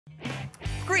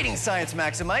Greetings, Science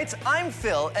Maximites. I'm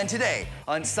Phil, and today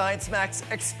on Science Max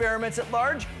Experiments at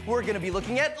Large, we're going to be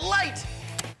looking at light.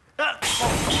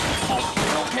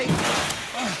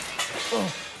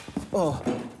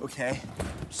 Okay.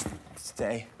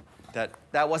 Stay.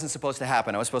 That wasn't supposed to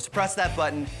happen. I was supposed to press that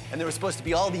button, and there were supposed to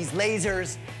be all these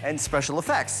lasers and special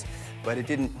effects, but it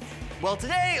didn't. Well,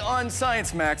 today on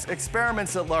Science Max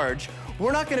Experiments at Large,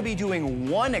 we're not going to be doing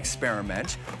one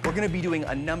experiment. We're going to be doing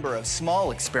a number of small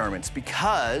experiments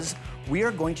because we are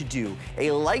going to do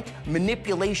a light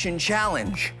manipulation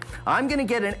challenge. I'm going to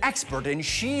get an expert, and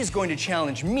she's going to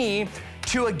challenge me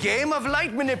to a game of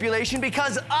light manipulation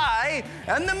because I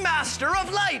am the master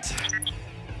of light.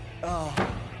 Oh.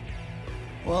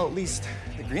 Well, at least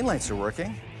the green lights are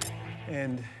working.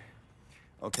 And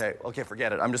okay,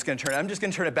 forget it. I'm just gonna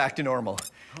turn it back to normal.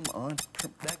 Come on,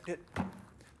 back to.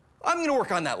 I'm gonna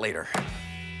work on that later.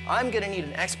 I'm gonna need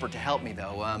an expert to help me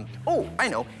though. Oh, I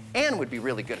know, Anne would be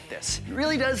really good at this. It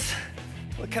really does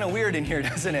look kind of weird in here,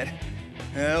 doesn't it?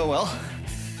 Oh, well.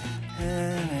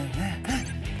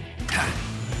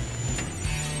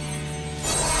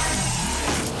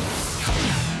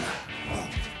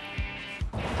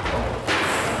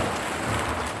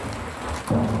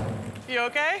 You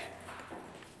okay?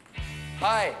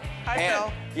 Hi. Hi, Anne.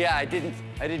 Phil. Yeah, I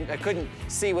couldn't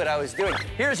see what I was doing.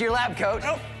 Here's your lab coat.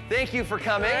 Oh. Thank you for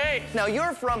coming. Great. Now,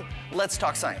 you're from Let's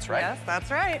Talk Science, right? Yes,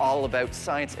 that's right. All about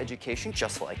science education,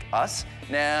 just like us.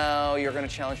 Now, you're gonna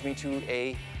challenge me to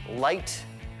a light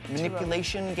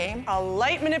manipulation game? A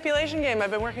light manipulation game.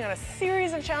 I've been working on a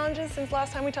series of challenges since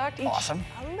last time we talked. Each awesome.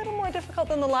 A little more difficult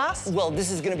than the last. Well, this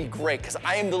is gonna be great, because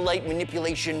I am the light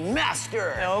manipulation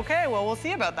master. Okay, well, we'll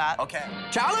see about that. Okay.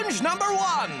 Challenge number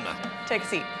 1. Take a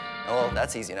seat. Oh,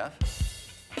 that's easy enough.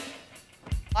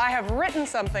 I have written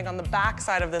something on the back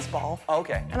side of this ball.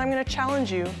 Okay. And I'm gonna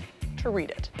challenge you to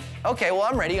read it. Okay, well,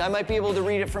 I'm ready. I might be able to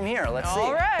read it from here. Let's see.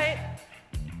 All right.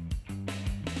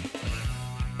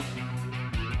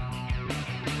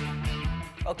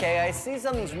 Okay, I see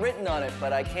something's written on it,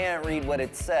 but I can't read what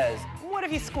it says. What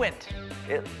if you squint?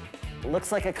 It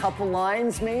looks like a couple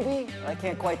lines, maybe? I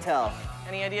can't quite tell.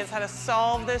 Any ideas how to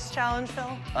solve this challenge,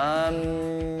 Phil?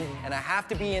 And I have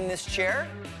to be in this chair?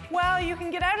 Well, you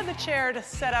can get out of the chair to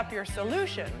set up your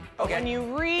solution. But Okay. when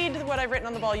you read what I've written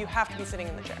on the ball, you have to be sitting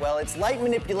in the chair. Well, it's light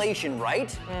manipulation, right?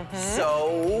 Mm-hmm.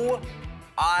 So,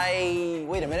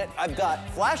 wait a minute, I've got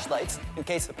flashlights in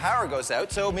case the power goes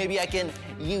out, so maybe I can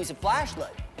use a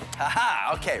flashlight.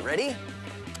 Haha, okay, ready?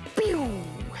 Pew!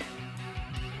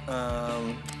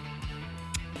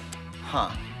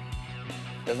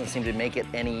 Doesn't seem to make it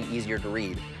any easier to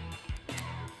read.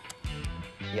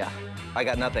 Yeah, I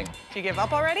got nothing. Do you give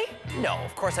up already? No,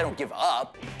 of course I don't give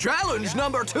up. Challenge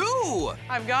number 2!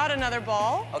 I've got another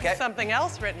ball. Okay. Something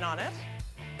else written on it.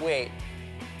 Wait,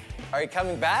 are you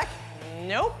coming back?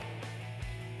 Nope.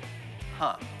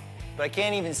 Huh, but I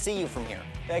can't even see you from here.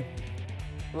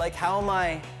 Like how am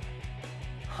I,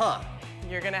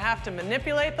 You're gonna have to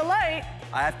manipulate the light.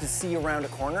 I have to see around a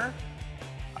corner?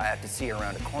 I have to see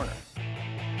around a corner.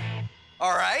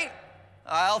 All right,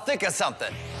 I'll think of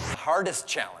something. Hardest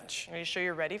challenge. Are you sure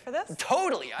you're ready for this?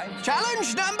 Totally.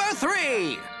 Challenge number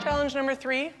 3. Challenge number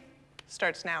 3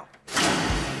 starts now.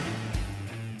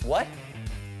 What?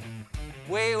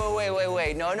 Wait.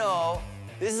 No.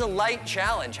 This is a light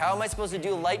challenge. How am I supposed to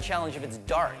do a light challenge if it's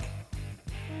dark?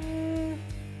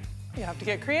 You have to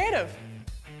get creative.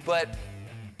 But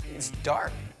it's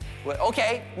dark. Well,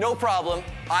 okay, no problem.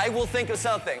 I will think of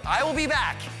something. I will be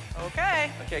back.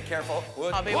 Okay. Okay, careful.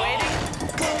 I'll be waiting.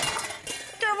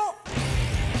 Careful.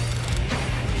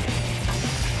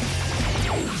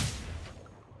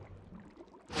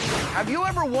 Have you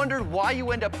ever wondered why you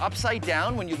end up upside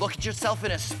down when you look at yourself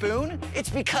in a spoon? It's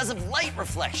because of light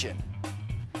reflection.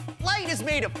 Light is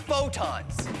made of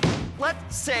photons.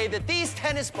 Let's say that these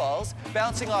tennis balls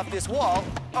bouncing off this wall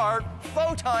are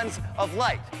photons of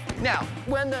light. Now,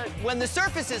 when the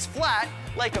surface is flat,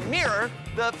 like a mirror,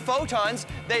 the photons,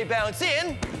 they bounce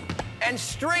in and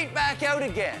straight back out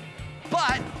again.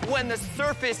 But when the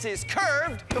surface is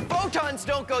curved, the photons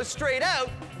don't go straight out,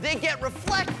 they get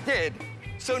reflected.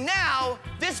 So now,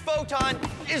 this photon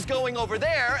is going over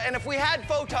there, and if we had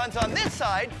photons on this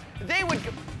side, they would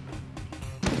go.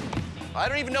 I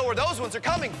don't even know where those ones are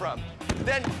coming from.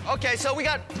 Then, okay, so we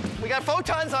got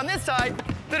photons on this side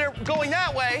that are going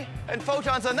that way, and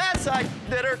photons on that side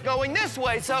that are going this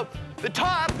way. So the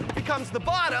top becomes the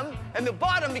bottom, and the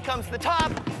bottom becomes the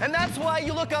top, and that's why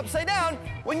you look upside down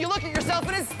when you look at yourself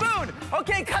in a spoon.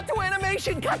 Okay, cut to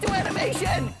animation, cut to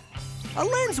animation! A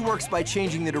lens works by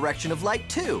changing the direction of light,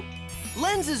 too.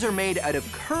 Lenses are made out of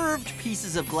curved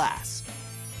pieces of glass.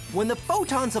 When the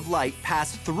photons of light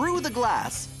pass through the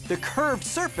glass, the curved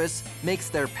surface makes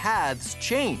their paths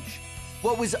change.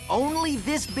 What was only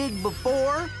this big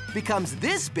before becomes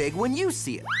this big when you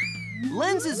see it.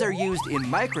 Lenses are used in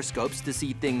microscopes to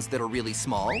see things that are really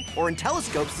small, or in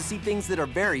telescopes to see things that are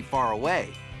very far away.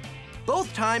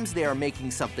 Both times they are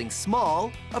making something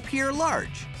small appear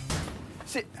large.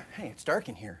 Hey, it's dark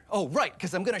in here. Oh, right,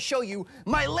 because I'm gonna show you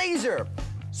my laser.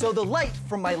 So the light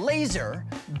from my laser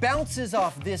bounces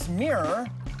off this mirror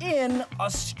in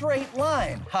a straight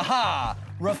line. Haha,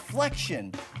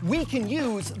 reflection. We can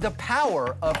use the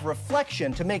power of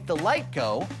reflection to make the light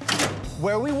go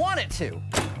where we want it to.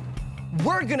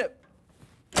 We're gonna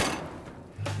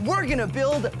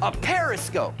build a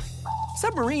periscope.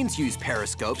 Submarines use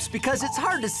periscopes because it's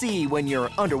hard to see when you're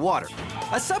underwater.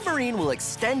 A submarine will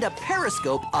extend a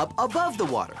periscope up above the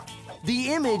water.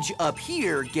 The image up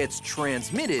here gets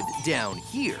transmitted down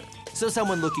here. So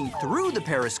someone looking through the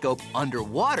periscope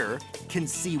underwater can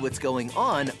see what's going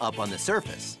on up on the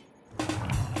surface.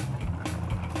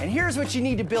 And here's what you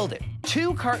need to build it.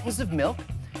 2 cartons of milk,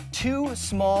 2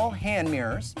 small hand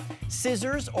mirrors,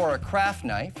 scissors or a craft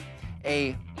knife,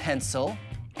 a pencil,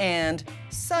 and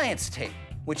science tape,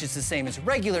 which is the same as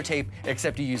regular tape,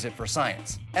 except you use it for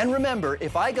science. And remember,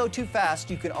 if I go too fast,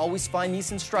 you can always find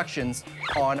these instructions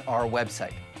on our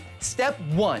website. Step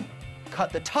 1,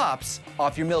 cut the tops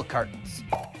off your milk cartons.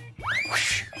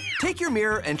 Take your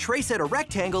mirror and trace out a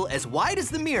rectangle as wide as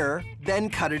the mirror, then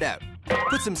cut it out.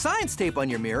 Put some science tape on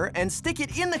your mirror and stick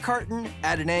it in the carton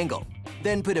at an angle.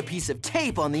 Then put a piece of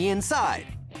tape on the inside.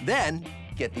 Then,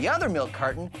 get the other milk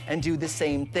carton and do the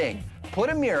same thing. Put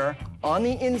a mirror on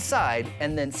the inside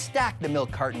and then stack the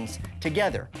milk cartons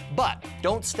together. But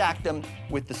don't stack them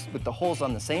with the holes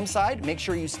on the same side. Make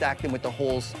sure you stack them with the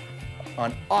holes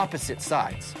on opposite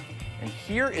sides. And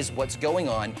here is what's going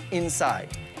on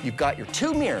inside. You've got your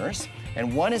 2 mirrors,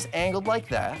 and one is angled like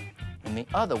that, and the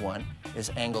other one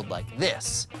is angled like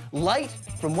this. Light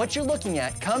from what you're looking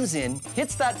at comes in,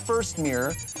 hits that first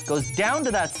mirror, goes down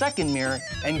to that second mirror,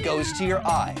 and goes to your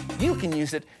eye. You can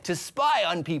use it to spy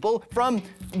on people from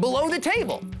below the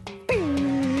table.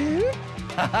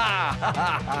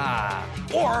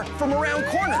 Or from around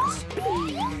corners.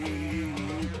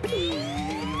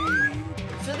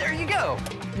 So there you go,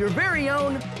 your very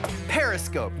own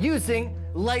periscope using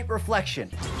light reflection.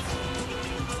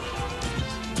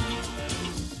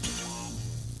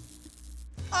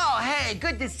 Oh, hey,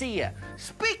 good to see you.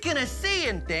 Speaking of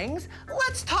seeing things,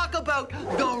 let's talk about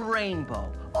the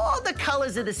rainbow. All the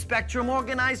colors of the spectrum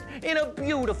organized in a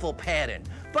beautiful pattern.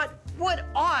 But what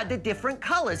are the different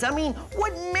colors? I mean,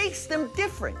 what makes them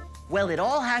different? Well, it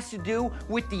all has to do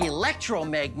with the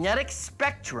electromagnetic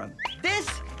spectrum. This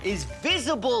is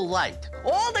visible light,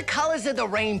 all the colors of the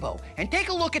rainbow. And take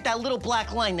a look at that little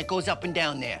black line that goes up and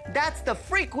down there. That's the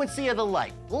frequency of the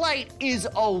light. Light is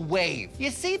a wave. You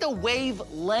see the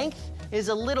wavelength is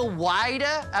a little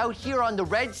wider out here on the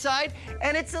red side,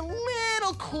 and it's a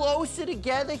little closer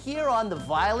together here on the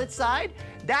violet side?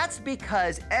 That's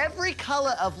because every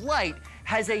color of light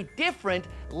has a different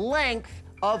length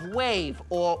of wave,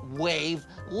 or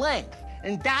wavelength.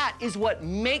 And that is what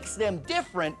makes them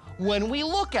different when we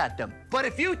look at them. But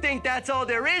if you think that's all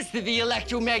there is to the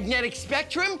electromagnetic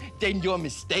spectrum, then you're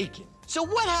mistaken. So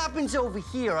what happens over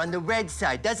here on the red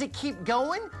side? Does it keep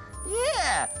going?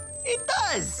 Yeah, it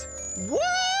does. What?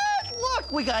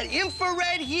 Look, we got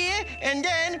infrared here, and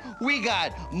then we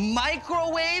got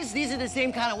microwaves. These are the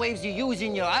same kind of waves you use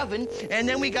in your oven. And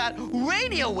then we got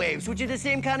radio waves, which are the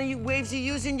same kind of waves you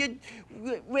use in your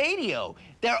radio.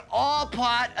 They're all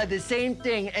part of the same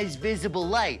thing as visible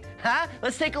light, huh?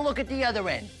 Let's take a look at the other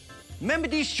end. Remember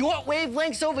these short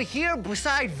wavelengths over here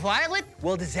beside violet?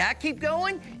 Well, does that keep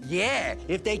going? Yeah,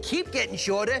 if they keep getting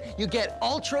shorter, you get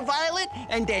ultraviolet,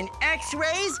 and then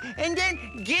X-rays, and then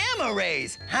gamma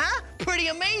rays, huh? Pretty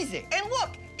amazing. And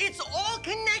look, it's all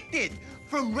connected.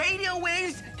 From radio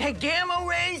waves to gamma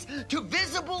rays to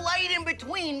visible light in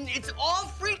between, it's all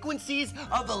frequencies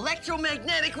of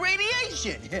electromagnetic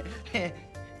radiation.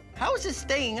 How is it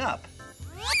staying up?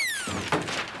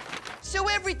 So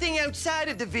everything outside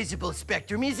of the visible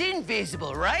spectrum is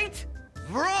invisible, right?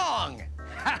 Wrong.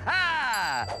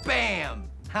 Ha-ha! Bam!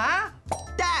 Huh?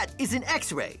 that is an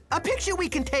X-ray, a picture we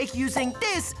can take using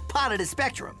this part of the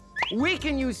spectrum. We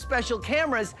can use special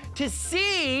cameras to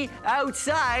see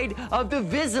outside of the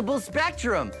visible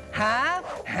spectrum. Huh?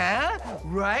 Huh?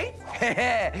 Right?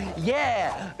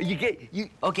 Yeah.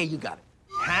 Okay, you got it.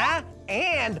 Huh?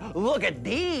 And look at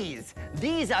these.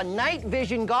 These are night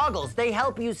vision goggles. They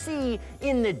help you see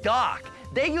in the dark.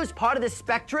 They use part of the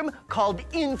spectrum called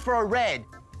infrared.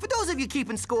 For those of you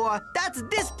keeping score, that's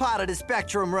this part of the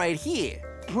spectrum right here.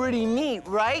 Pretty neat,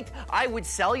 right? I would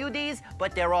sell you these,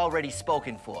 but they're already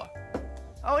spoken for.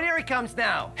 Oh, and here he comes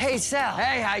now. Hey, Sal.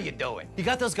 Hey, how you doing? You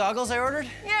got those goggles I ordered?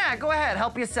 Yeah, go ahead,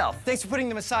 help yourself. Thanks for putting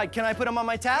them aside. Can I put them on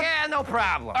my tab? Yeah, no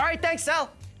problem. All right, thanks, Sal.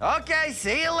 Okay,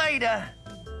 see you later.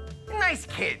 Nice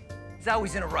kid. He's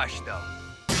always in a rush, though.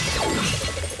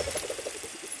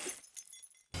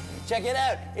 Check it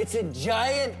out. It's a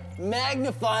giant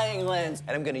magnifying lens,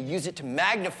 and I'm gonna use it to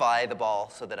magnify the ball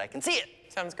so that I can see it.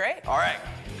 Sounds great. All right.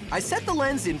 I set the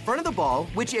lens in front of the ball,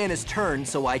 which Anna's turned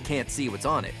so I can't see what's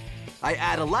on it. I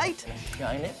add a light.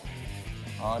 Shine it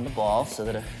on the ball so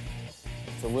that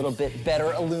it's a little bit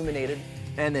better illuminated.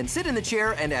 And then sit in the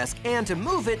chair and ask Ann to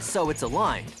move it so it's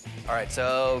aligned. All right,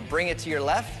 so bring it to your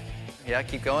left. Yeah,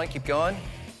 keep going, keep going.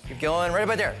 Keep going, right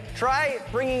about there. Try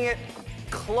bringing it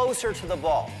closer to the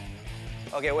ball.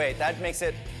 Okay, wait, that makes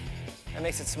it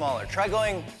smaller. Try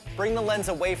bring the lens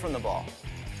away from the ball.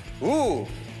 Ooh,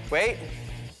 wait.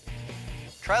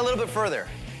 Try a little bit further.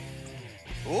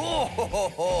 Ooh, ho, ho,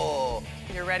 ho.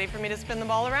 You're ready for me to spin the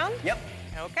ball around? Yep.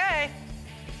 Okay.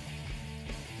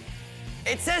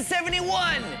 It says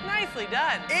 71. Nicely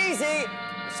done. Easy,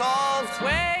 solved.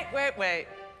 Wait, wait, wait.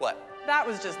 What? That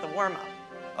was just the warm-up.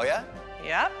 Oh, yeah?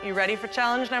 Yep. You ready for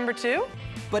challenge number 2?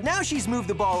 But now she's moved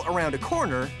the ball around a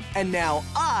corner, and now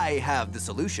I have the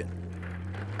solution.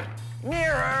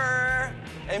 Mirror.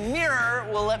 A mirror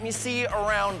will let me see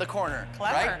around the corner.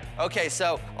 Clever. Right? Okay,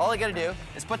 so all I gotta do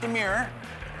is put the mirror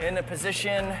in a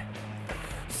position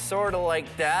sort of like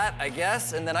that, I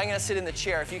guess, and then I'm gonna sit in the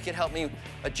chair. If you could help me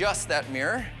adjust that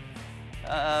mirror.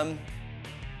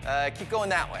 Keep going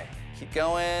that way. Keep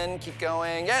going, keep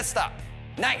going. Yeah, stop.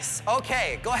 Nice,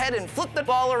 okay, go ahead and flip the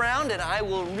ball around and I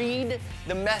will read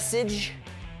the message.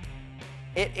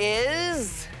 It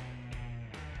is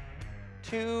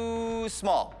too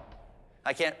small.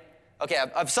 I can't, okay,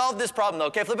 I've solved this problem though.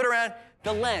 Okay, flip it around.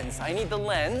 The lens, I need the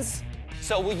lens.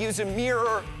 So we'll use a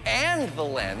mirror and the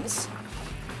lens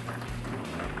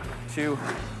to,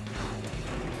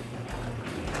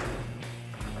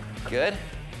 good.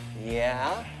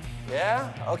 Yeah,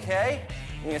 okay.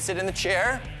 I'm gonna sit in the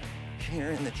chair.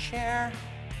 Mirror in the chair.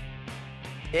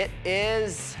 It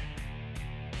is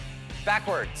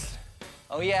backwards.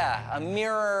 Oh yeah, a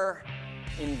mirror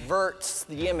inverts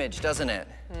the image, doesn't it?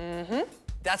 Mm-hmm.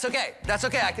 That's okay,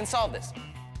 I can solve this.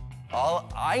 All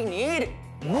I need,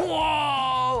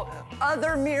 whoa!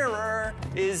 Other mirror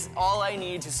is all I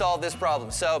need to solve this problem.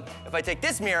 So if I take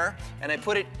this mirror and I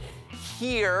put it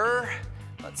here,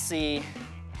 let's see,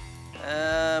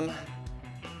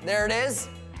 there it is.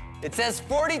 It says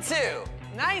 42.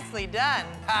 Nicely done.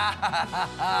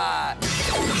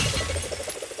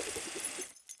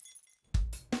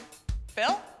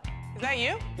 Phil, is that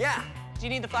you? Yeah. Do you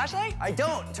need the flashlight? I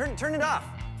don't. Turn it off.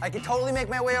 I can totally make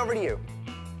my way over to you.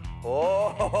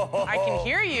 Oh. I can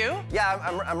hear you. Yeah,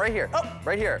 I'm right here. Oh,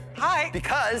 right here. Hi.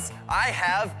 Because I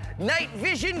have night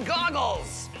vision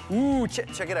goggles. Ooh,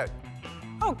 check it out.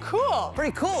 Oh, cool.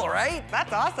 Pretty cool, right?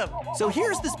 That's awesome. So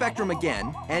here's the spectrum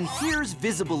again, and here's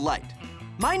visible light.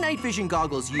 My night vision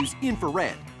goggles use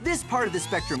infrared, this part of the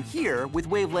spectrum here with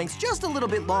wavelengths just a little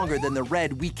bit longer than the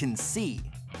red we can see.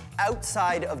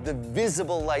 Outside of the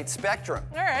visible light spectrum.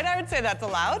 All right, I would say that's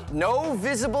allowed. No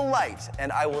visible light,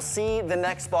 and I will see the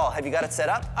next ball. Have you got it set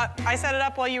up? I set it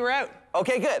up while you were out.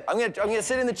 Okay, good. I'm gonna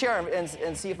sit in the chair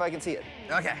and see if I can see it.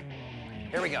 Okay,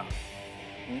 here we go.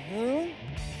 Mm-hmm.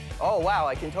 Oh, wow,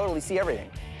 I can totally see everything.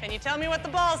 Can you tell me what the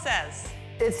ball says?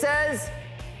 It says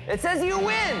you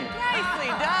win. Nicely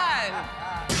done.